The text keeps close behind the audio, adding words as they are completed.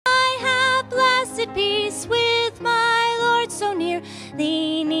blessed peace with my Lord so near,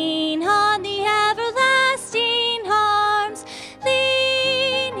 leaning on the everlasting arms,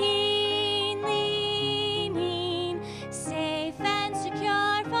 leaning, leaning, safe and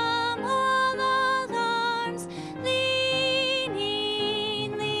secure from all alarms,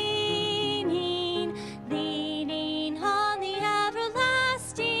 leaning, leaning, leaning on the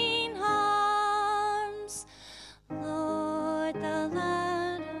everlasting arms. Lord, the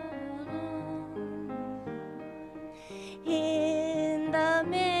land in the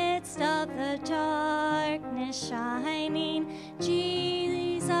midst of the darkness shining,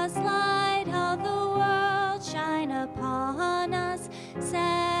 Jesus, light of the world, shine upon us,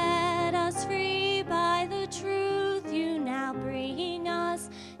 set us free by the truth you now bring us,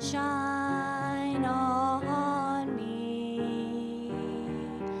 shine on me,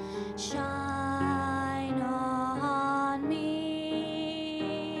 shine on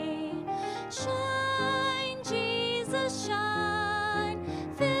me, shine, Jesus, shine,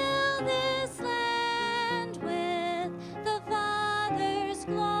 fill this land with the Father's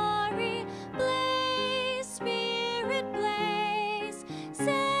glory, blaze, Spirit, blaze,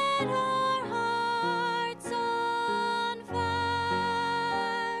 set our hearts on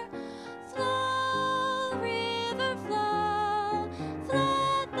fire, flow, river, flow,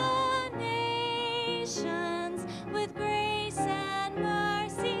 flood the nations with grace and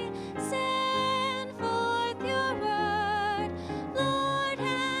mercy, send forth your word, Lord,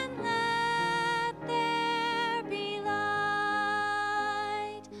 and let there be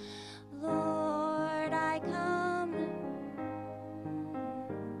light. Lord, I come.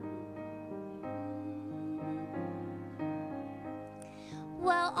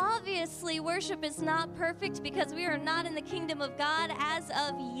 Well, obviously, worship is not perfect because we are not in the kingdom of God as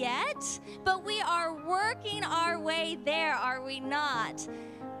of yet, but we are working our way there, are we not?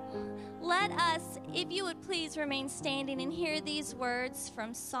 Let us, if you would please remain standing and hear these words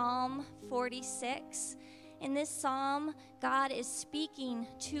from Psalm 46. In this psalm, God is speaking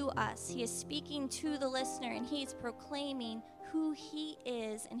to us. He is speaking to the listener, and he is proclaiming who he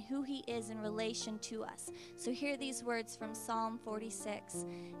is and who he is in relation to us. So hear these words from Psalm 46.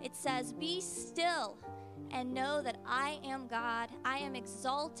 It says, "Be still and know that I am God. I am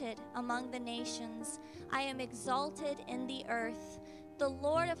exalted among the nations. I am exalted in the earth. The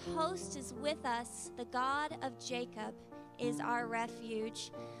Lord of hosts is with us. The God of Jacob is our refuge."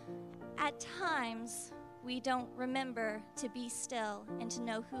 At times, we don't remember to be still and to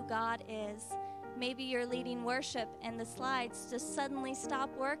know who God is. Maybe you're leading worship and the slides just suddenly stop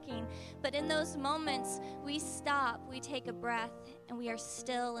working. But in those moments, we stop, we take a breath, and we are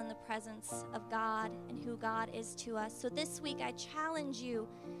still in the presence of God and who God is to us. So this week, I challenge you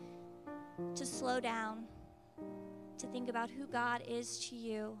to slow down, to think about who God is to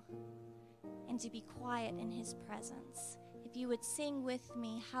you, and to be quiet in his presence. If you would sing with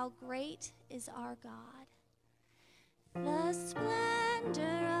me, "How great is our God." The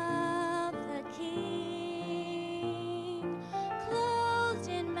splendor of the King, clothed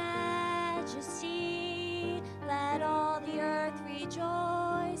in majesty, let all the earth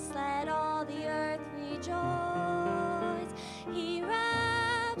rejoice, let all the earth rejoice. He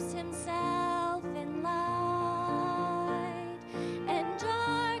wraps himself in light, and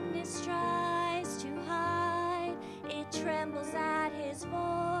darkness tries to hide. It trembles at his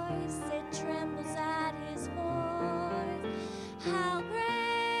voice, it trembles at his voice. How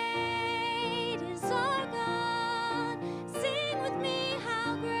great is our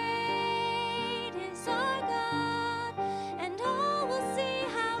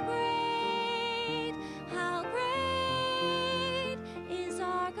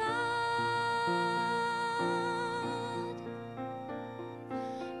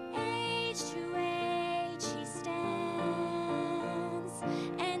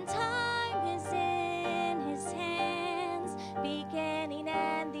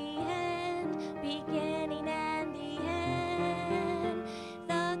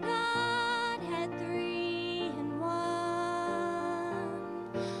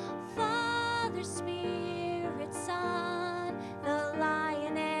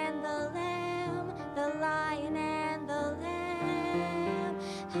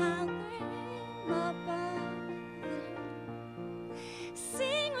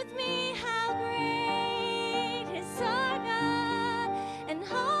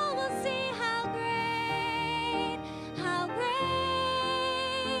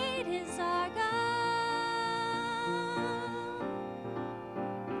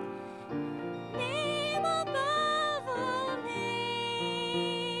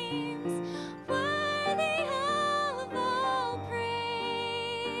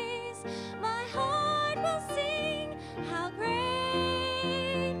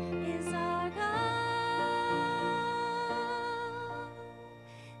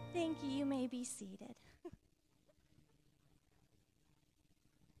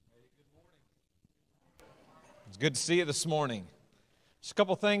Good to see you this morning. Just a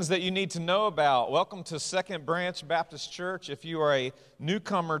couple things that you need to know about. Welcome to Second Branch Baptist Church. If you are a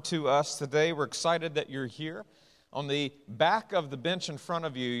newcomer to us today, we're excited that you're here. On the back of the bench in front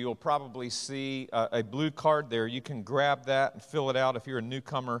of you, you'll probably see a blue card there. You can grab that and fill it out if you're a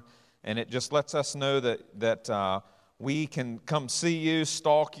newcomer, and it just lets us know that we can come see you,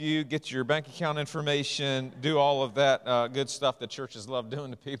 stalk you, get your bank account information, do all of that good stuff that churches love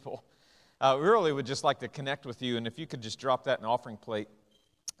doing to people. We really would just like to connect with you, and if you could just drop that in the offering plate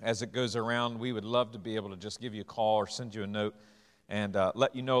as it goes around, we would love to be able to just give you a call or send you a note and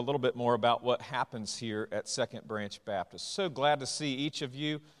let you know a little bit more about what happens here at Second Branch Baptist. So glad to see each of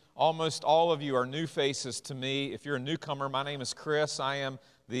you. Almost all of you are new faces to me. If you're a newcomer, my name is Chris. I am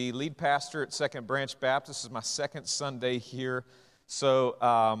the lead pastor at Second Branch Baptist. This is my second Sunday here.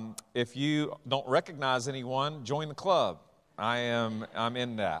 So if you don't recognize anyone, join the club. I'm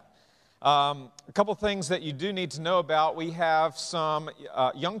in that. A couple things that you do need to know about. We have some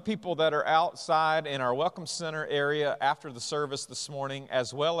young people that are outside in our Welcome Center area after the service this morning,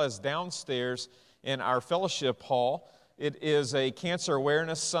 as well as downstairs in our fellowship hall. It is a Cancer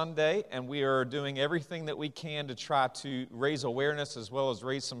Awareness Sunday, and we are doing everything that we can to try to raise awareness as well as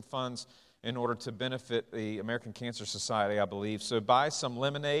raise some funds in order to benefit the American Cancer Society, I believe. So buy some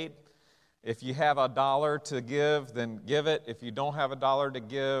lemonade. If you have $1 to give, then give it. If you don't have $1 to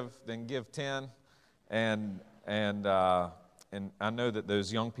give, then give 10. And I know that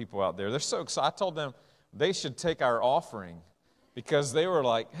those young people out there, they're so excited. I told them they should take our offering because they were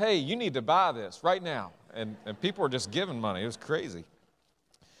like, hey, you need to buy this right now. And people were just giving money. It was crazy.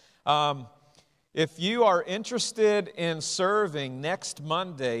 If you are interested in serving next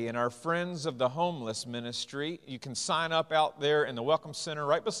Monday in our Friends of the Homeless ministry, you can sign up out there in the Welcome Center.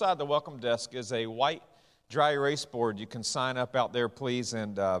 Right beside the welcome desk is a white dry erase board. You can sign up out there, please,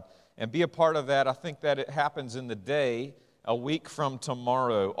 and be a part of that. I think that it happens in the day, a week from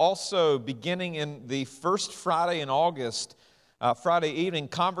tomorrow. Also, beginning in the first Friday in August, Friday evening,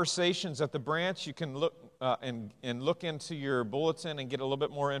 Conversations at the Branch. You can look and look into your bulletin and get a little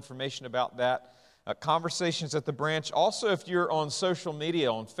bit more information about that. Conversations at the Branch. Also, if you're on social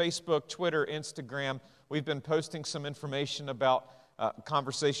media, on Facebook, Twitter, Instagram, we've been posting some information about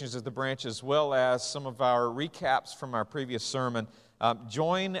Conversations at the Branch as well as some of our recaps from our previous sermon.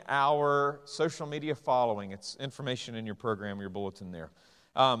 Join our social media following. It's information in your program, your bulletin there.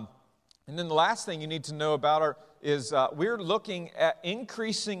 And then the last thing you need to know about is we're looking at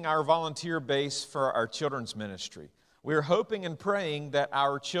increasing our volunteer base for our children's ministry. We're hoping and praying that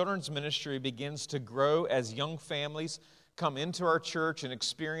our children's ministry begins to grow as young families come into our church and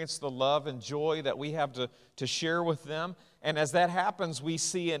experience the love and joy that we have to share with them. And as that happens, we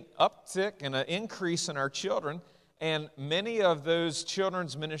see an uptick and an increase in our children. And many of those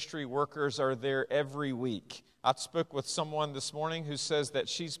children's ministry workers are there every week. I spoke with someone this morning who says that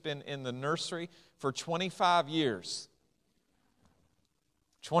she's been in the nursery for 25 years.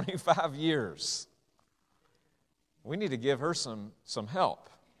 25 years. We need to give her some help.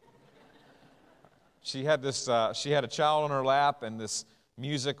 She had a child on her lap, and this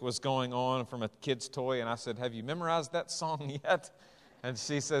music was going on from a kid's toy, and I said, have you memorized that song yet? And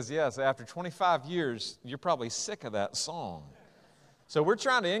she says, yes. After 25 years, you're probably sick of that song. So we're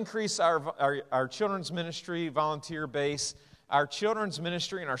trying to increase our children's ministry volunteer base. Our children's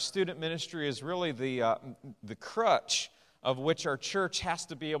ministry and our student ministry is really the crutch of which our church has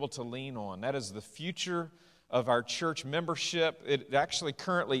to be able to lean on. That is the future of our church membership. It actually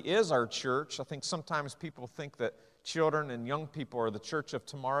currently is our church. I think sometimes people think that children and young people are the church of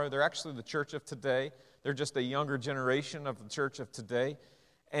tomorrow. They're actually the church of today. They're just a younger generation of the church of today.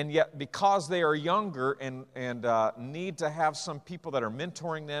 And yet, because they are younger and need to have some people that are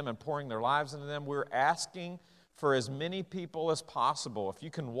mentoring them and pouring their lives into them, we're asking for as many people as possible. If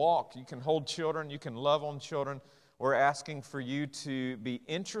you can walk, you can hold children, you can love on children, we're asking for you to be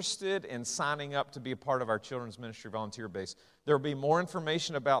interested in signing up to be a part of our children's ministry volunteer base. There will be more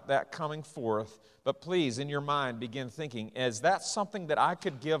information about that coming forth, but please, in your mind, begin thinking, is that something that I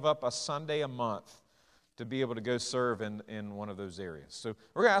could give up a Sunday a month to be able to go serve in one of those areas? So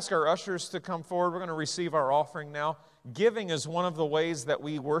we're going to ask our ushers to come forward. We're going to receive our offering now. Giving is one of the ways that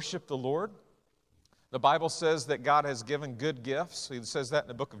we worship the Lord. The Bible says that God has given good gifts. He says that in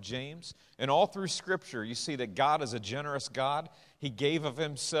the book of James. And all through Scripture, you see that God is a generous God. He gave of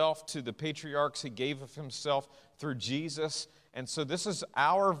Himself to the patriarchs. He gave of Himself through Jesus. And so this is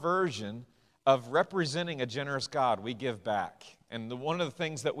our version of representing a generous God. We give back. And one of the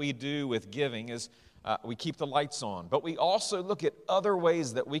things that we do with giving is we keep the lights on. But we also look at other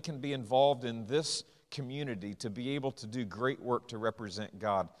ways that we can be involved in this community to be able to do great work to represent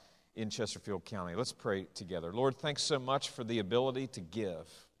God in Chesterfield County. Let's pray together. Lord, thanks so much for the ability to give.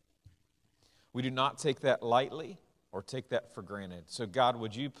 We do not take that lightly or take that for granted. So God,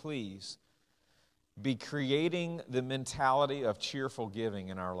 would you please be creating the mentality of cheerful giving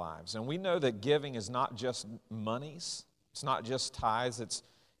in our lives. And we know that giving is not just monies. It's not just tithes. It's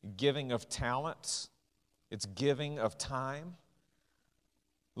giving of talents. It's giving of time.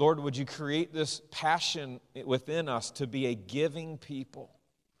 Lord, would you create this passion within us to be a giving people?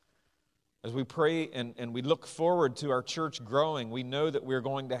 As we pray and we look forward to our church growing, we know that we're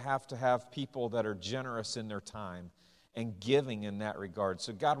going to have people that are generous in their time and giving in that regard.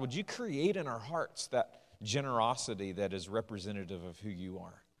 So God, would you create in our hearts that generosity that is representative of who you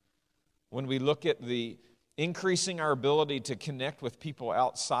are? When we look at the increasing our ability to connect with people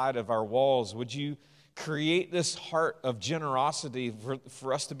outside of our walls, would you create this heart of generosity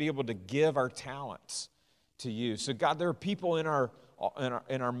for us to be able to give our talents to you? So God, there are people in our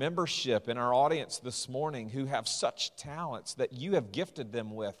membership, in our audience this morning who have such talents that you have gifted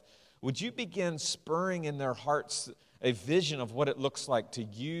them with. Would you begin spurring in their hearts a vision of what it looks like to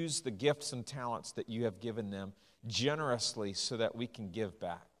use the gifts and talents that you have given them generously so that we can give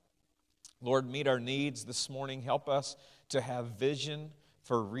back? Lord, meet our needs this morning. Help us to have vision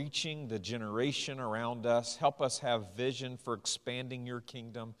for reaching the generation around us. Help us have vision for expanding your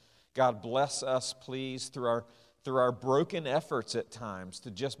kingdom. God, bless us, please, through our broken efforts at times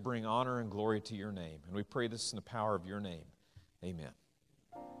to just bring honor and glory to your name. And we pray this in the power of your name. Amen.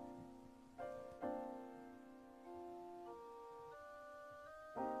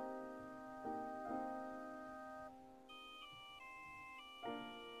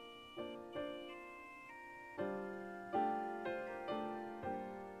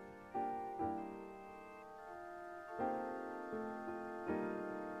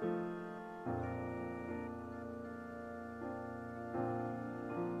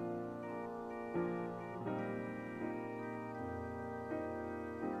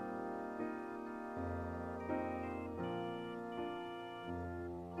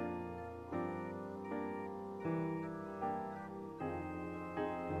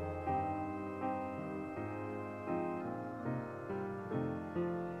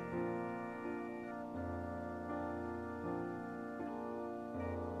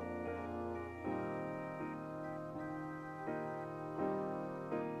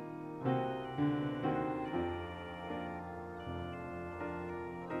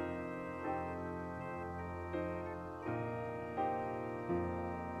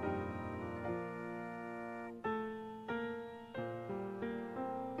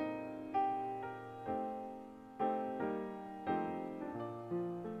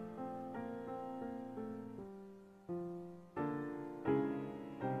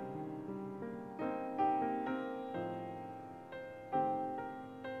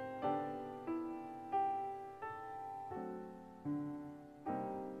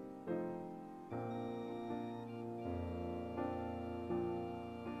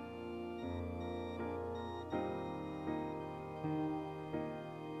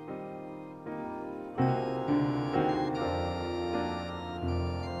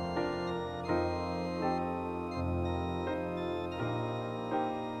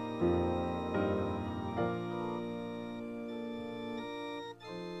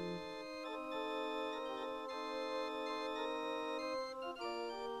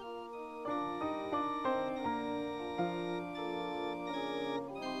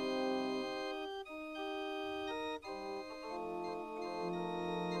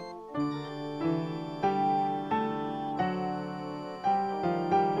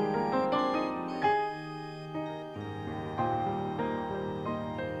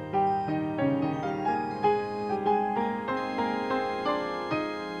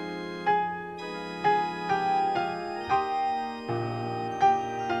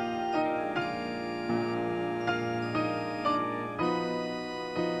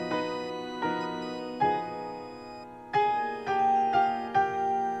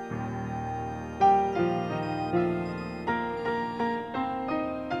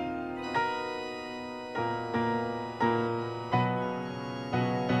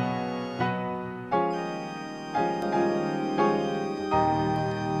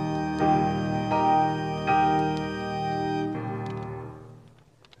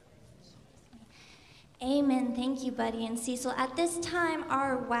 Thank you, Buddy and Cecil. At this time,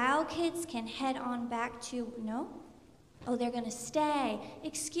 our WOW kids can head on back to, no? Oh, they're going to stay.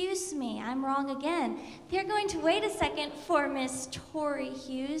 Excuse me, I'm wrong again. They're going to wait a second for Miss Tori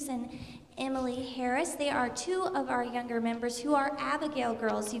Hughes and Emily Harris. They are two of our younger members who are Abigail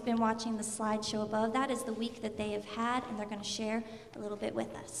girls. You've been watching the slideshow above. That is the week that they have had, and they're going to share a little bit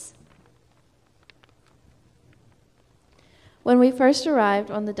with us. When we first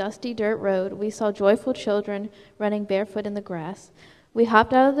arrived on the dusty dirt road, we saw joyful children running barefoot in the grass. We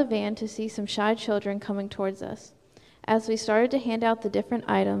hopped out of the van to see some shy children coming towards us. As we started to hand out the different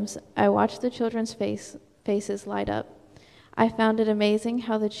items, I watched the children's faces light up. I found it amazing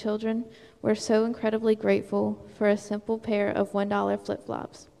how the children were so incredibly grateful for a simple pair of $1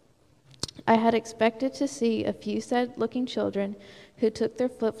 flip-flops. I had expected to see a few sad-looking children who took their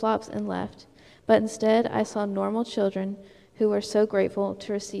flip-flops and left, but instead I saw normal children who were so grateful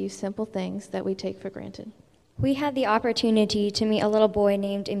to receive simple things that we take for granted. We had the opportunity to meet a little boy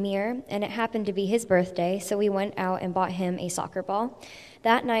named Emir, and it happened to be his birthday, so we went out and bought him a soccer ball.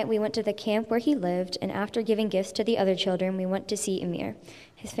 That night, we went to the camp where he lived, and after giving gifts to the other children, we went to see Emir.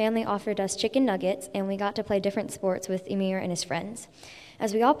 His family offered us chicken nuggets, and we got to play different sports with Emir and his friends.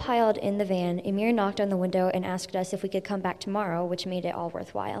 As we all piled in the van, Emir knocked on the window and asked us if we could come back tomorrow, which made it all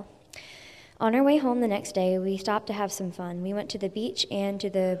worthwhile. On our way home the next day, we stopped to have some fun. We went to the beach and to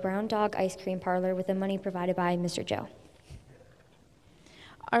the Brown Dog ice cream parlor with the money provided by Mr. Joe.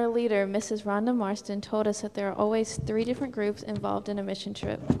 Our leader, Mrs. Rhonda Marston, told us that there are always 3 different groups involved in a mission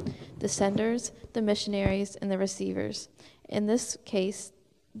trip: the senders, the missionaries, and the receivers. In this case,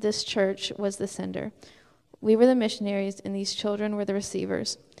 this church was the sender. We were the missionaries, and these children were the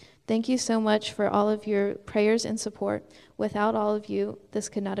receivers. Thank you so much for all of your prayers and support. Without all of you, this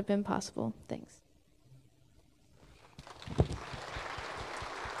could not have been possible. Thanks.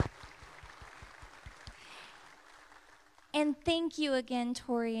 And thank you again,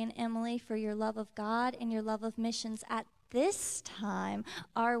 Tori and Emily, for your love of God and your love of missions. At this time,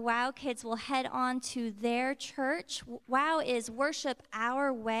 our WOW kids will head on to their church. WOW is Worship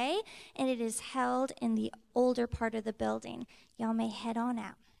Our Way, and it is held in the older part of the building. Y'all may head on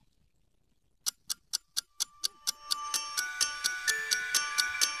out.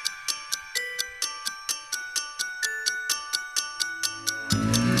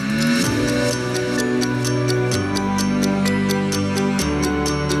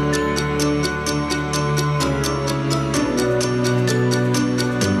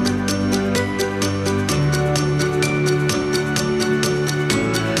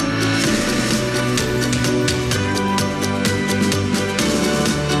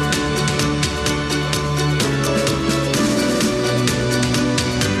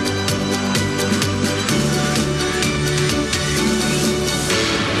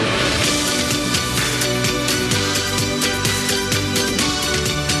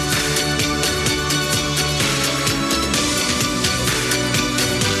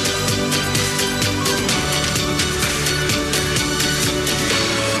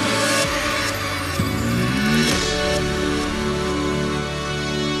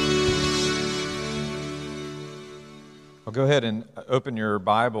 Go ahead and open your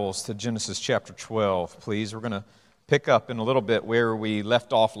Bibles to Genesis chapter 12, please. We're going to pick up in a little bit where we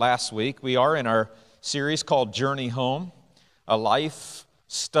left off last week. We are in our series called Journey Home, a life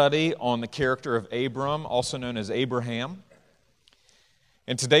study on the character of Abram, also known as Abraham.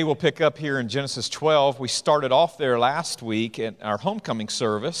 And today we'll pick up here in Genesis 12. We started off there last week at our homecoming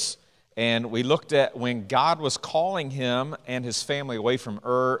service, and we looked at when God was calling him and his family away from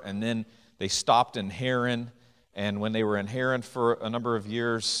Ur, and then they stopped in Haran. And when they were in Haran for a number of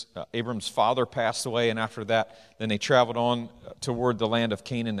years, Abram's father passed away, and after that, then they traveled on toward the land of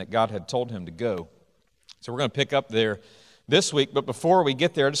Canaan that God had told him to go. So we're going to pick up there this week. But before we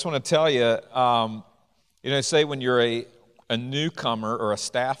get there, I just want to tell you, say when you're a newcomer or a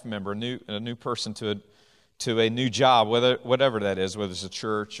staff member, a new person to a new job, whatever that is, whether it's a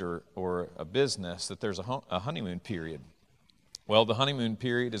church or a business, that there's a honeymoon period. Well, the honeymoon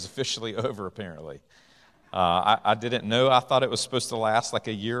period is officially over, apparently. I didn't know. I thought it was supposed to last like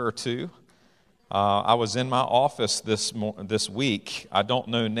a year or two. I was in my office this week. I don't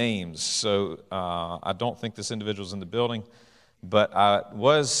know names, so I don't think this individual's in the building. But I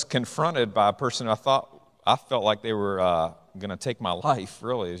was confronted by a person who I felt like they were going to take my life,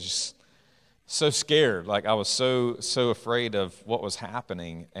 really. I was just so scared. Like I was so afraid of what was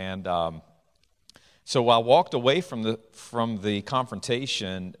happening. And so I walked away from the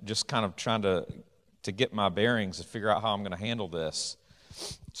confrontation, just kind of trying to get my bearings and figure out how I'm going to handle this.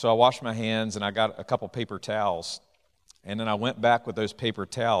 So I washed my hands and I got a couple paper towels. And then I went back with those paper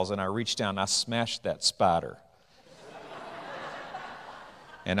towels and I reached down and I smashed that spider.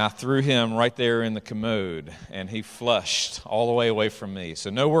 And I threw him right there in the commode and he flushed all the way away from me. So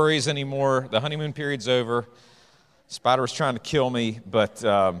no worries anymore. The honeymoon period's over. Spider was trying to kill me. But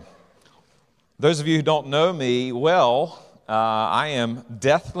those of you who don't know me well, I am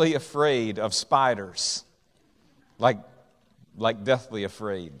deathly afraid of spiders, like deathly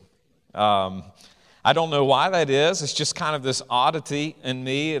afraid. I don't know why that is. It's just kind of this oddity in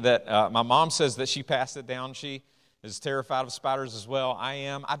me that my mom says that she passed it down. She is terrified of spiders as well. I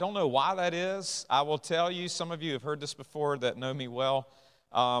am. I don't know why that is. I will tell you, some of you have heard this before that know me well.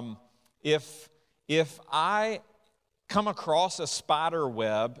 If I come across a spider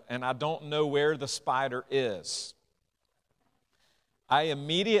web and I don't know where the spider is, I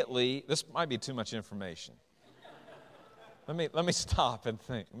immediately, this might be too much information. Let me stop and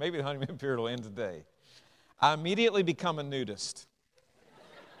think. Maybe the honeymoon period will end today. I immediately become a nudist.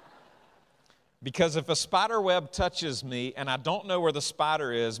 Because if a spider web touches me and I don't know where the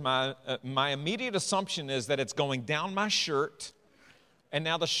spider is, my immediate assumption is that it's going down my shirt, and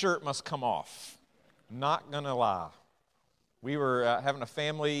now the shirt must come off. Not going to lie. We were having a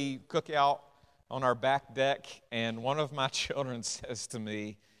family cookout on our back deck, and one of my children says to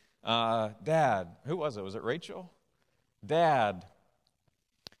me, Dad, who was it? Was it Rachel? Dad,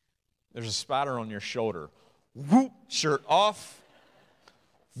 there's a spider on your shoulder. Whoop, shirt off.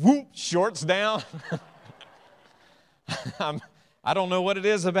 Whoop, shorts down. I don't know what it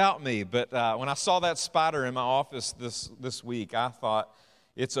is about me, but when I saw that spider in my office this week, I thought,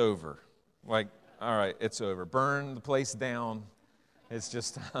 it's over. Like, all right, it's over. Burn the place down. It's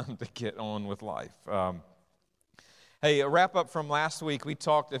just time to get on with life. Hey, a wrap up from last week, we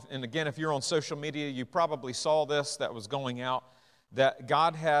talked, and again, if you're on social media, you probably saw this that was going out, that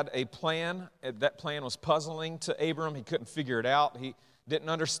God had a plan. That plan was puzzling to Abram. He couldn't figure it out. He didn't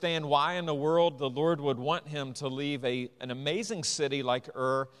understand why in the world the Lord would want him to leave an amazing city like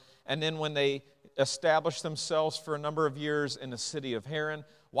Ur, and then when they established themselves for a number of years in the city of Haran,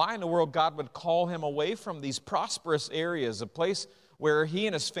 why in the world God would call him away from these prosperous areas, a place where he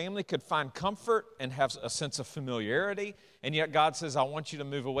and his family could find comfort and have a sense of familiarity, and yet God says, I want you to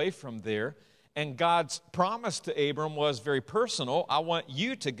move away from there. And God's promise to Abram was very personal. I want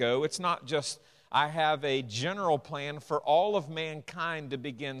you to go. It's not just, I have a general plan for all of mankind to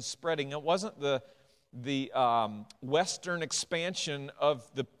begin spreading. It wasn't the Western expansion of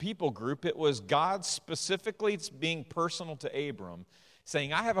the people group. It was God specifically being personal to Abram,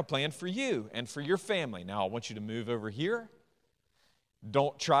 saying, I have a plan for you and for your family. Now, I want you to move over here.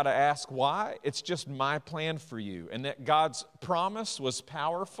 Don't try to ask why. It's just my plan for you. And that God's promise was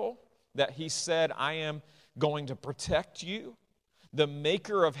powerful, that he said, I am going to protect you. The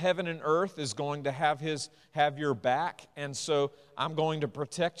maker of heaven and earth is going to have your back, and so I'm going to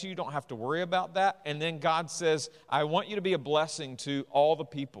protect you. You don't have to worry about that. And then God says, I want you to be a blessing to all the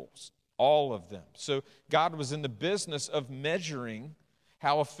peoples, all of them. So God was in the business of measuring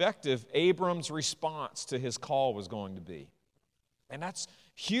how effective Abram's response to his call was going to be. And that's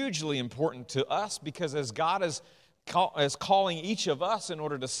hugely important to us, because as God is calling each of us in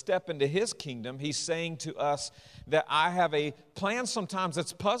order to step into his kingdom, he's saying to us that I have a plan sometimes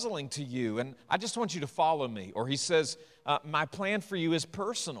that's puzzling to you, and I just want you to follow me. Or he says, my plan for you is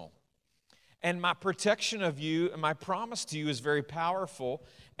personal, and my protection of you and my promise to you is very powerful,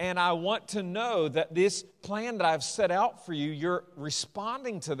 and I want to know that this plan that I've set out for you, you're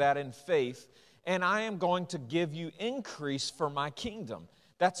responding to that in faith, and I am going to give you increase for my kingdom.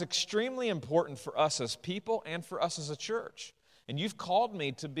 That's extremely important for us as people and for us as a church. And you've called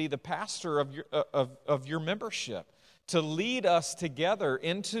me to be the pastor of your membership, to lead us together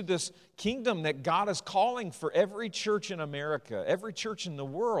into this kingdom that God is calling for every church in America, every church in the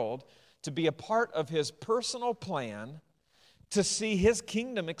world, to be a part of his personal plan to see his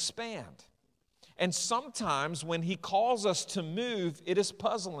kingdom expand. And sometimes when he calls us to move, it is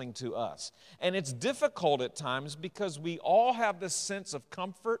puzzling to us. And it's difficult at times because we all have this sense of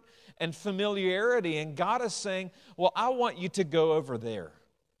comfort and familiarity. And God is saying, well, I want you to go over there.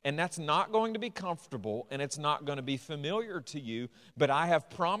 And that's not going to be comfortable and it's not going to be familiar to you. But I have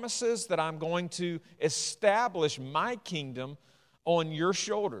promises that I'm going to establish my kingdom on your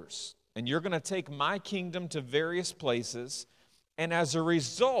shoulders. And you're going to take my kingdom to various places. And as a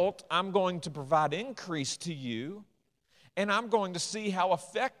result, I'm going to provide increase to you, and I'm going to see how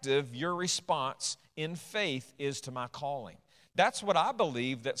effective your response in faith is to my calling. That's what I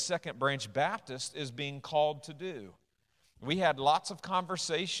believe that Second Branch Baptist is being called to do. We had lots of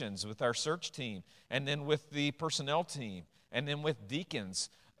conversations with our search team, and then with the personnel team, and then with deacons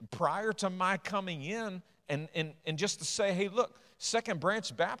prior to my coming in, and just to say, hey, look, Second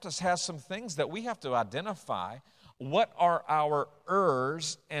Branch Baptist has some things that we have to identify. What are our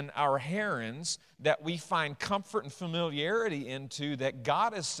Urs and our Harans that we find comfort and familiarity into, that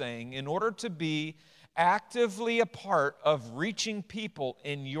God is saying, in order to be actively a part of reaching people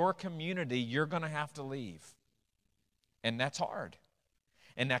in your community, you're going to have to leave. And that's hard.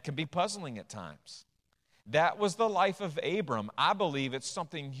 And that can be puzzling at times. That was the life of Abram. I believe it's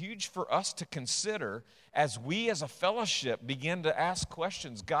something huge for us to consider as we as a fellowship begin to ask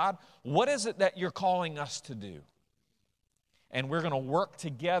questions. God, what is it that you're calling us to do? And we're going to work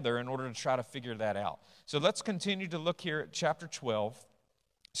together in order to try to figure that out. So let's continue to look here at chapter 12,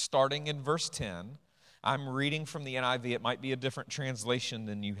 starting in verse 10. I'm reading from the NIV. It might be a different translation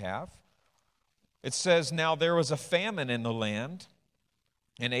than you have. It says, "Now there was a famine in the land,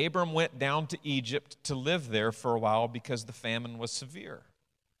 and Abram went down to Egypt to live there for a while because the famine was severe.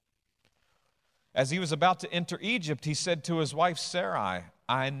 As he was about to enter Egypt, he said to his wife Sarai,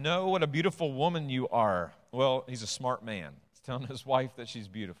 'I know what a beautiful woman you are.'" Well, he's a smart man. He's telling his wife that she's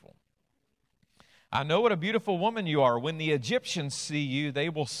beautiful. "I know what a beautiful woman you are. When the Egyptians see you, they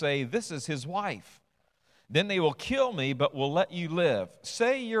will say, 'This is his wife.' Then they will kill me, but will let you live.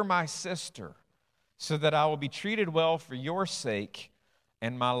 Say you're my sister, so that I will be treated well for your sake,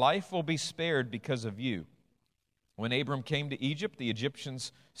 and my life will be spared because of you." When Abram came to Egypt, the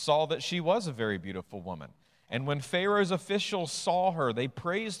Egyptians saw that she was a very beautiful woman. And when Pharaoh's officials saw her, they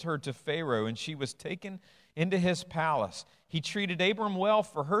praised her to Pharaoh, and she was taken into his palace. He treated Abram well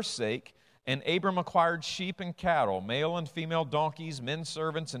for her sake, and Abram acquired sheep and cattle, male and female donkeys, men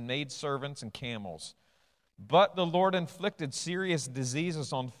servants and maid servants, and camels. But the Lord inflicted serious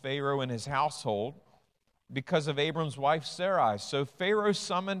diseases on Pharaoh and his household because of Abram's wife Sarai. So Pharaoh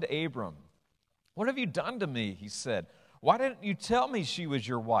summoned Abram. "What have you done to me?" he said. "Why didn't you tell me she was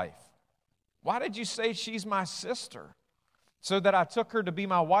your wife? Why did you say she's my sister, so that I took her to be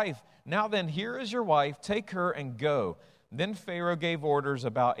my wife? Now then, here is your wife. Take her and go." Then Pharaoh gave orders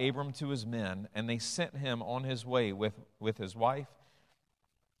about Abram to his men, and they sent him on his way with his wife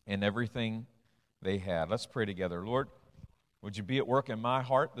and everything they had. Let's pray together. Lord, would you be at work in my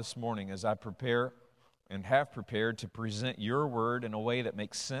heart this morning as I prepare and have prepared to present your word in a way that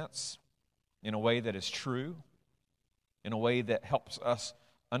makes sense, in a way that is true, in a way that helps us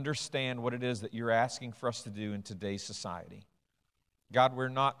understand what it is that you're asking for us to do in today's society. God, we're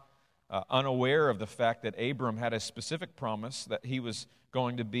not unaware of the fact that Abram had a specific promise that he was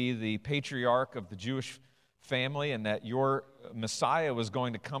going to be the patriarch of the Jewish family and that your Messiah was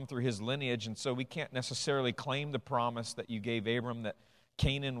going to come through his lineage. And so we can't necessarily claim the promise that you gave Abram that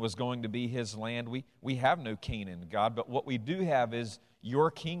Canaan was going to be his land. We have no Canaan, God, but what we do have is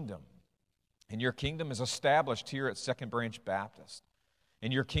your kingdom. And your kingdom is established here at Second Branch Baptist.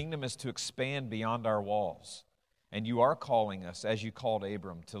 And your kingdom is to expand beyond our walls. And you are calling us, as you called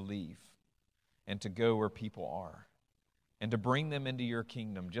Abram, to leave and to go where people are and to bring them into your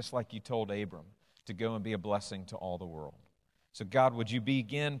kingdom, just like you told Abram, to go and be a blessing to all the world. So God, would you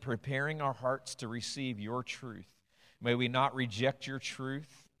begin preparing our hearts to receive your truth? May we not reject your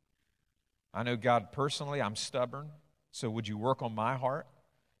truth. I know, God, personally, I'm stubborn, so would you work on my heart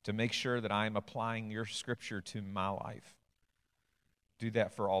to make sure that I am applying your scripture to my life? Do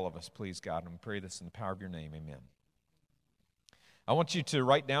that for all of us, please, God, and we pray this in the power of your name. Amen. I want you to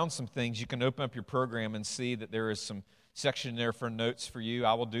write down some things. You can open up your program and see that there is some section there for notes for you.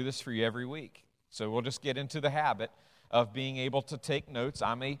 I will do this for you every week. So we'll just get into the habit of being able to take notes.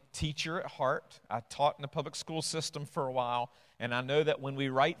 I'm a teacher at heart. I taught in the public school system for a while, and I know that when we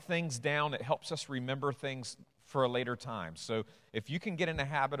write things down, it helps us remember things for a later time. So if you can get in the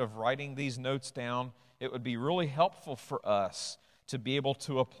habit of writing these notes down, it would be really helpful for us to be able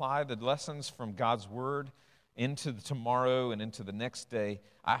to apply the lessons from God's Word into the tomorrow and into the next day.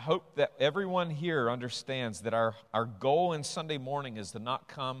 I hope that everyone here understands that our goal in Sunday morning is to not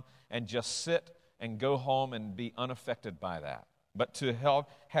come and just sit and go home and be unaffected by that, but to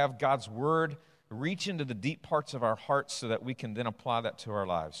have God's Word reach into the deep parts of our hearts so that we can then apply that to our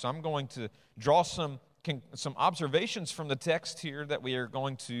lives. So I'm going to draw some observations from the text here that we are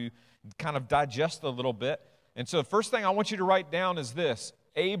going to kind of digest a little bit. And so the first thing I want you to write down is this: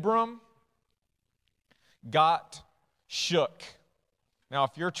 Abram got shook. Now,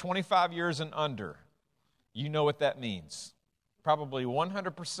 if you're 25 years and under, you know what that means. Probably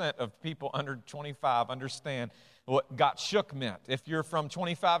 100% of people under 25 understand what got shook meant. If you're from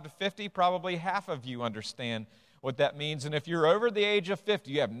 25 to 50, probably half of you understand what that means. And if you're over the age of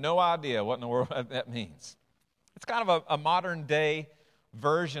 50, you have no idea what in the world that means. It's kind of a modern day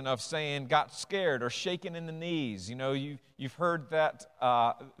version of saying got scared or shaken in the knees. You know, you've heard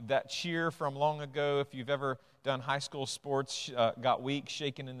that cheer from long ago. If you've ever done high school sports, got weak,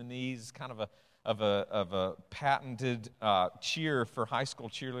 shaken in the knees, kind of a patented cheer for high school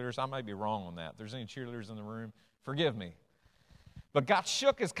cheerleaders. I might be wrong on that. If there's any cheerleaders in the room, forgive me. But got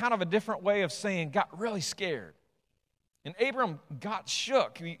shook is kind of a different way of saying got really scared. And Abram got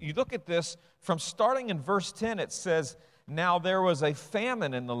shook. You look at this from starting in verse 10, it says, "Now there was a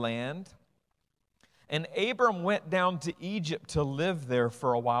famine in the land, And Abram went down to Egypt to live there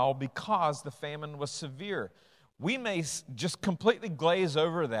for a while because the famine was severe. We may just completely glaze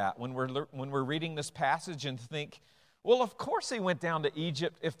over that when we're reading this passage and think, well, of course he went down to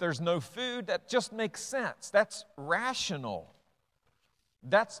Egypt if there's no food. That just makes sense. That's rational.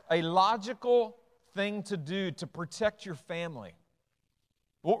 That's a logical thing to do to protect your family.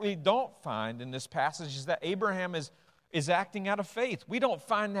 What we don't find in this passage is that Abraham is acting out of faith. We don't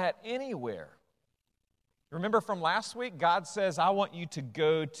find that anywhere. Remember from last week, God says, I want you to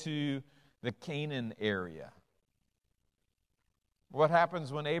go to the Canaan area. What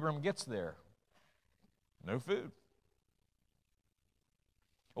happens when Abram gets there? No food.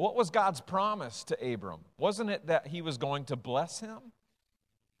 What was God's promise to Abram? Wasn't it that he was going to bless him?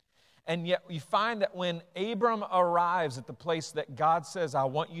 And yet we find that when Abram arrives at the place that God says, I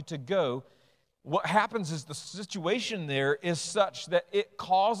want you to go, what happens is the situation there is such that it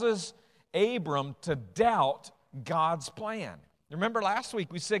causes Abram to doubt God's plan. Remember last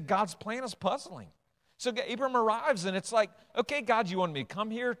week we said God's plan is puzzling. So Abram arrives and it's like, okay, God, you want me to come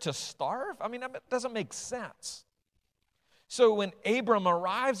here to starve? I mean, that doesn't make sense. So when Abram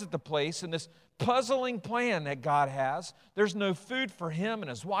arrives at the place and this puzzling plan that God has, there's no food for him and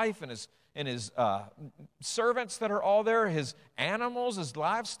his wife and his servants that are all there, his animals, his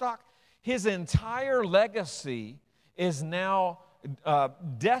livestock. His entire legacy is now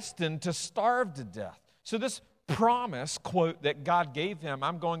destined to starve to death. So this promise, quote, that God gave him,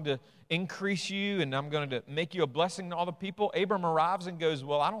 I'm going to increase you and I'm going to make you a blessing to all the people. Abram arrives and goes,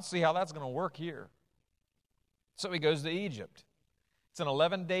 well, I don't see how that's going to work here. So he goes to Egypt. It's an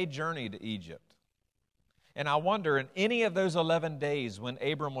 11-day journey to Egypt. And I wonder, in any of those 11 days when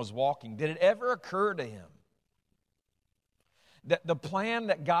Abram was walking, did it ever occur to him that the plan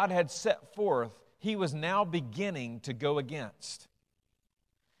that God had set forth, he was now beginning to go against?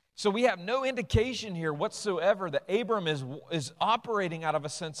 So we have no indication here whatsoever that Abram is operating out of a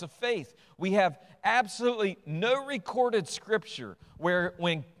sense of faith. We have absolutely no recorded scripture where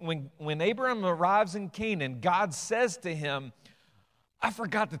when Abram arrives in Canaan, God says to him, I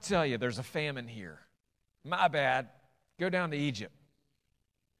forgot to tell you there's a famine here. My bad. Go down to Egypt.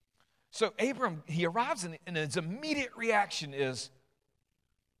 So Abram, he arrives and his immediate reaction is,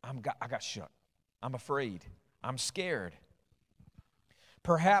 I got shook. I'm afraid. I'm scared.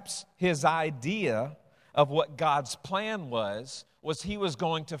 Perhaps his idea of what God's plan was he was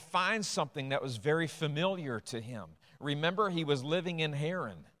going to find something that was very familiar to him. Remember, he was living in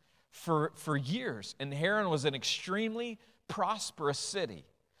Haran for years, and Haran was an extremely prosperous city.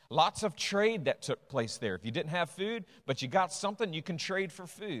 Lots of trade that took place there. If you didn't have food, but you got something, you can trade for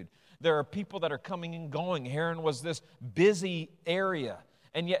food. There are people that are coming and going. Haran was this busy area.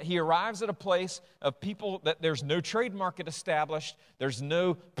 And yet he arrives at a place of people that there's no trade market established. There's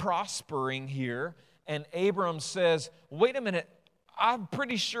no prospering here. And Abram says, wait a minute, I'm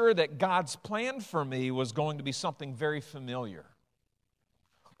pretty sure that God's plan for me was going to be something very familiar.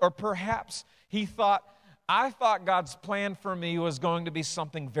 Or perhaps I thought God's plan for me was going to be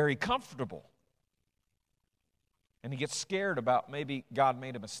something very comfortable. And he gets scared about maybe God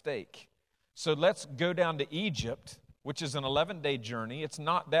made a mistake. So let's go down to Egypt, which is an 11-day journey. It's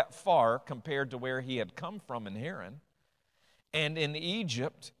not that far compared to where he had come from in Haran. And in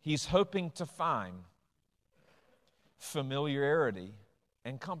Egypt, he's hoping to find familiarity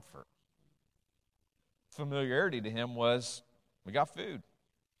and comfort. Familiarity to him was, we got food.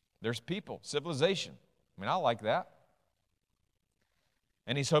 There's people, civilization. I mean, I like that.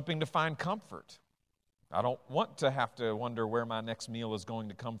 And he's hoping to find comfort. I don't want to have to wonder where my next meal is going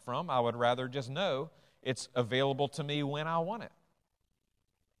to come from. I would rather just know it's available to me when I want it.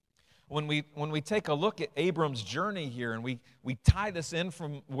 When we take a look at Abram's journey here and we tie this in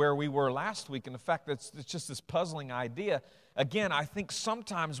from where we were last week and the fact that it's just this puzzling idea, again, I think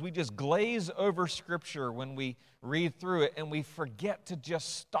sometimes we just glaze over Scripture when we read through it and we forget to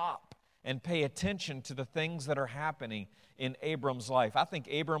just stop and pay attention to the things that are happening in Abram's life. I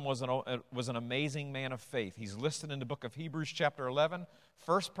think Abram was an amazing man of faith. He's listed in the book of Hebrews chapter 11,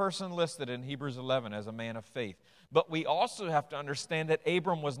 first person listed in Hebrews 11 as a man of faith. But we also have to understand that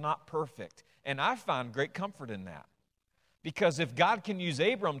Abram was not perfect. And I find great comfort in that. Because if God can use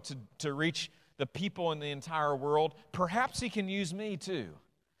Abram to reach the people in the entire world, perhaps he can use me too.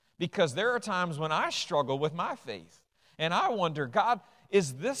 Because there are times when I struggle with my faith. And I wonder, God,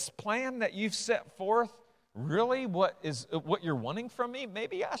 is this plan that you've set forth really what you're wanting from me?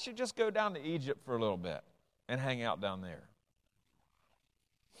 Maybe I should just go down to Egypt for a little bit and hang out down there.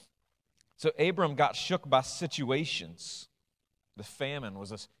 So Abram got shook by situations. The famine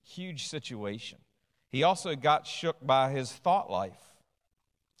was a huge situation. He also got shook by his thought life.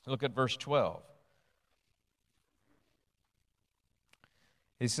 Look at verse 12.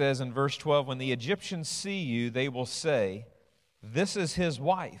 He says in verse 12, when the Egyptians see you, they will say, this is his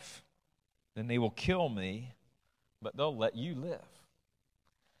wife. Then they will kill me, but they'll let you live.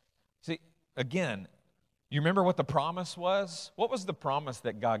 See, again, you remember what the promise was? What was the promise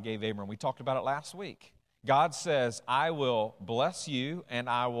that God gave Abram? We talked about it last week. God says, I will bless you and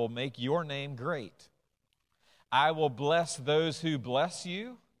I will make your name great. I will bless those who bless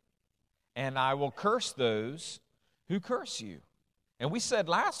you and I will curse those who curse you. And we said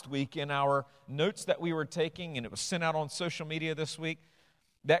last week in our notes that we were taking, and it was sent out on social media this week,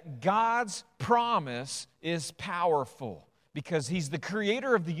 that God's promise is powerful because He's the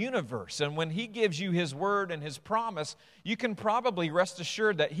creator of the universe. And when He gives you His word and His promise, you can probably rest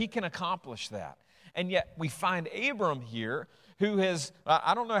assured that He can accomplish that. And yet we find Abram here who has,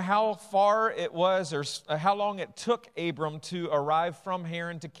 I don't know how far it was or how long it took Abram to arrive from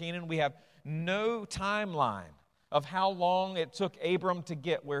Haran to Canaan. We have no timeline of how long it took Abram to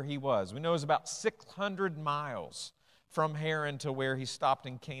get where he was. We know it was about 600 miles from Haran to where he stopped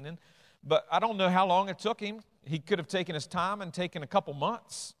in Canaan. But I don't know how long it took him. He could have taken his time and taken a couple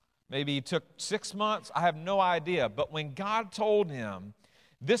months. Maybe he took 6 months. I have no idea. But when God told him,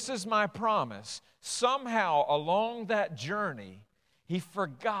 this is my promise, somehow along that journey, he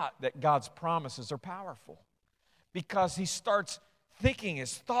forgot that God's promises are powerful. Because he starts thinking,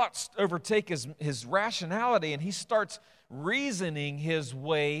 his thoughts overtake his rationality, and he starts reasoning his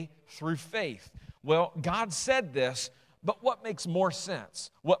way through faith. Well, God said this, but what makes more sense?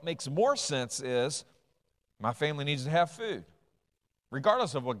 What makes more sense is my family needs to have food,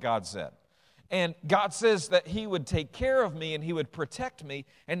 regardless of what God said. And God says that He would take care of me and He would protect me,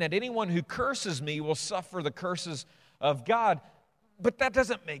 and that anyone who curses me will suffer the curses of God. But that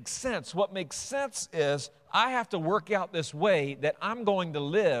doesn't make sense. What makes sense is I have to work out this way that I'm going to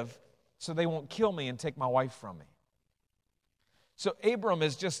live so they won't kill me and take my wife from me. So Abram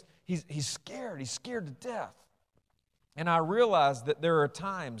is just, he's scared. He's scared to death. And I realize that there are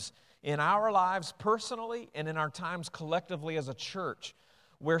times in our lives personally and in our times collectively as a church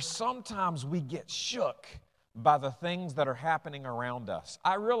where sometimes we get shook by the things that are happening around us.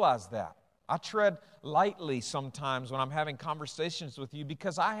 I realize that. I tread lightly sometimes when I'm having conversations with you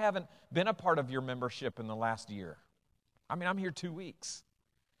because I haven't been a part of your membership in the last year. I mean, I'm here 2 weeks.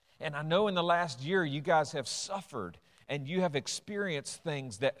 And I know in the last year you guys have suffered and you have experienced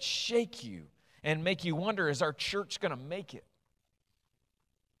things that shake you and make you wonder, is our church going to make it?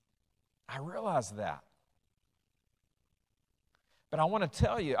 I realize that. But I want to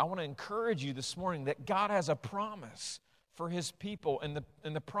tell you, I want to encourage you this morning that God has a promise for His people. And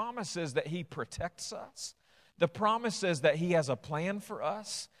the promise is that He protects us. The promise is that He has a plan for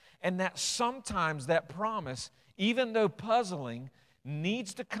us. And that sometimes that promise, even though puzzling,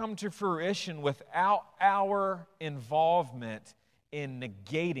 needs to come to fruition without our involvement in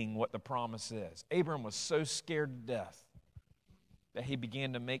negating what the promise is. Abram was so scared to death that he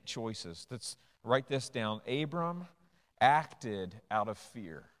began to make choices. Let's write this down. Abram acted out of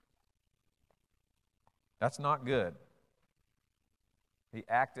fear. That's not good. He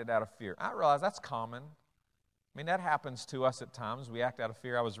acted out of fear. I realize that's common. I mean, that happens to us at times. We act out of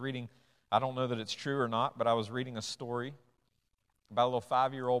fear. I was reading, I don't know that it's true or not, but I was reading a story about a little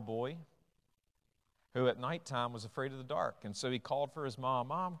 5-year-old boy who at nighttime was afraid of the dark. And so he called for his mom.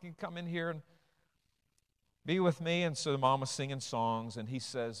 Mom, can you come in here and be with me? And so the mom was singing songs, and he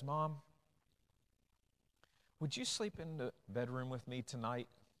says, Mom, would you sleep in the bedroom with me tonight?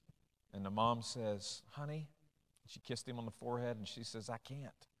 And the mom says, honey, she kissed him on the forehead, and she says, I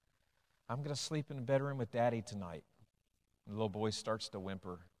can't. I'm going to sleep in the bedroom with Daddy tonight. And the little boy starts to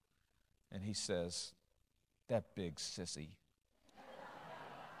whimper, and he says, that big sissy.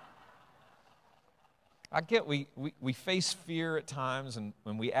 I get we face fear at times, and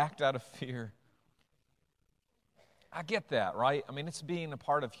when we act out of fear, I get that, right? I mean, it's being a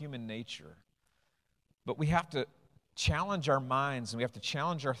part of human nature. But we have to challenge our minds, and we have to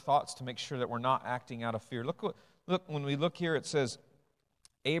challenge our thoughts to make sure that we're not acting out of fear. Look, when we look here, it says,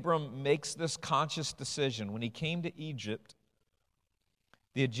 Abram makes this conscious decision. When he came to Egypt,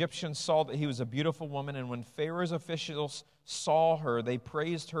 the Egyptians saw that he was a beautiful woman, and when Pharaoh's officials saw her, they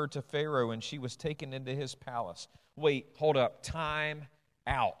praised her to Pharaoh, and she was taken into his palace. Wait, hold up. Time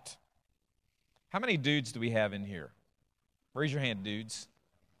out. How many dudes do we have in here? Raise your hand, dudes.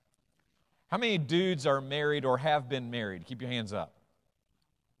 How many dudes are married or have been married? Keep your hands up.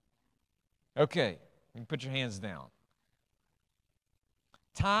 Okay, you can put your hands down.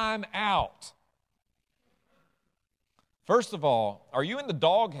 Time out. First of all, are you in the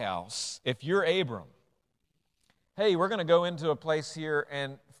doghouse if you're Abram? Hey, we're going to go into a place here,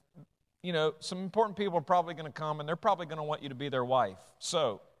 and some important people are probably going to come, and they're probably going to want you to be their wife.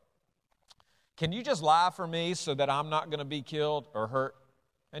 So, can you just lie for me so that I'm not going to be killed or hurt?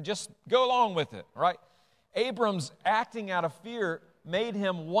 And just go along with it, right? Abram's acting out of fear made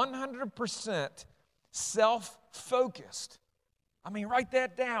him 100% self-focused. I mean, write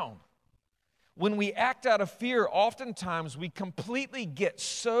that down. When we act out of fear, oftentimes we completely get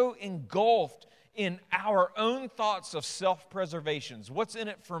so engulfed in our own thoughts of self-preservations. What's in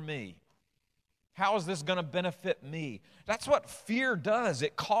it for me? How is this going to benefit me? That's what fear does.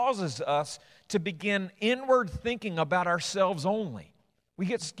 It causes us to begin inward thinking about ourselves only. We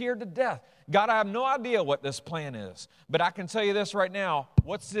get scared to death. God, I have no idea what this plan is, but I can tell you this right now.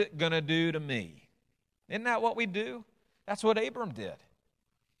 What's it going to do to me? Isn't that what we do? That's what Abram did.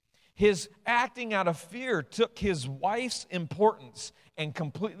 His acting out of fear took his wife's importance and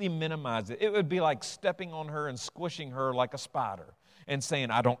completely minimized it. It would be like stepping on her and squishing her like a spider and saying,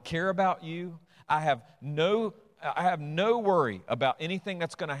 I don't care about you. I have no worry about anything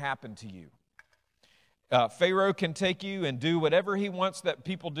that's going to happen to you. Pharaoh can take you and do whatever he wants that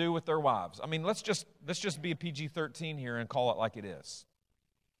people do with their wives. I mean, let's just be a PG-13 here and call it like it is.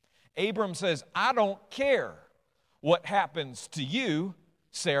 Abram says, I don't care what happens to you,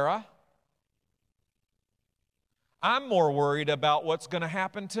 Sarah. I'm more worried about what's going to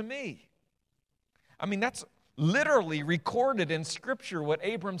happen to me. I mean, that's literally recorded in Scripture what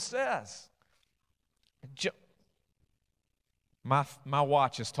Abram says. My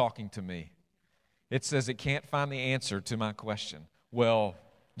watch is talking to me. It says it can't find the answer to my question. Well,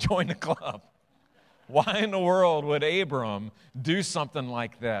 join the club. Why in the world would Abram do something